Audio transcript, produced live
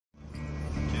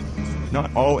not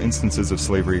all instances of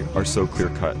slavery are so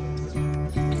clear-cut.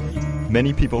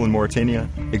 Many people in Mauritania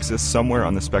exist somewhere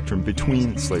on the spectrum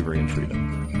between slavery and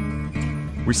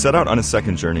freedom. We set out on a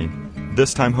second journey,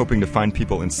 this time hoping to find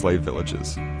people in slave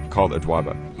villages, called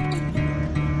Adwabas.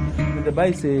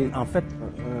 Adwabas, c'est en fait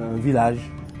un village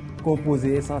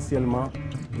composé essentiellement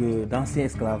d'anciens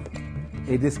esclaves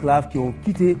et d'esclaves qui ont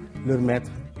quitté leur maître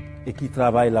et qui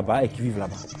travaillent là-bas et qui vivent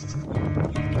là-bas.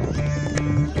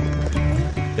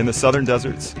 In the southern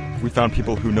deserts, we found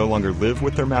people who no longer live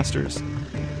with their masters,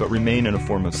 but remain in a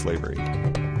form of slavery.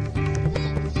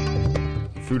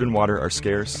 Food and water are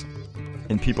scarce,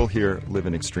 and people here live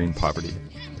in extreme poverty.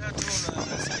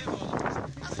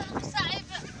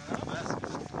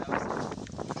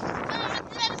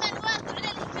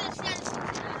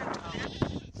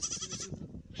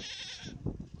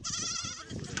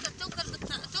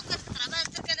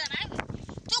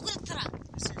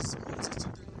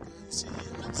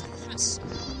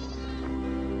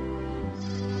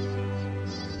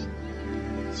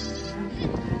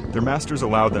 Their masters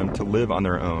allow them to live on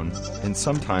their own and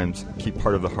sometimes keep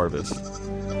part of the harvest.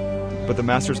 But the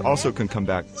masters also can come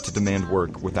back to demand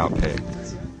work without pay.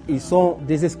 Ils sont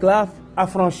des esclaves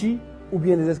affranchis ou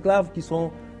bien des esclaves qui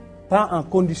sont pas en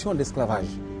condition d'esclavage,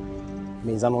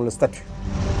 mais ils en ont le statut.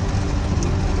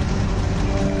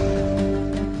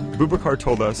 Boubacar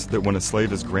told us that when a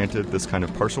slave is granted this kind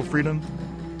of partial freedom,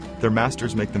 their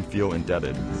masters make them feel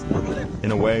indebted.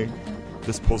 In a way,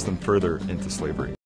 this pulls them further into slavery.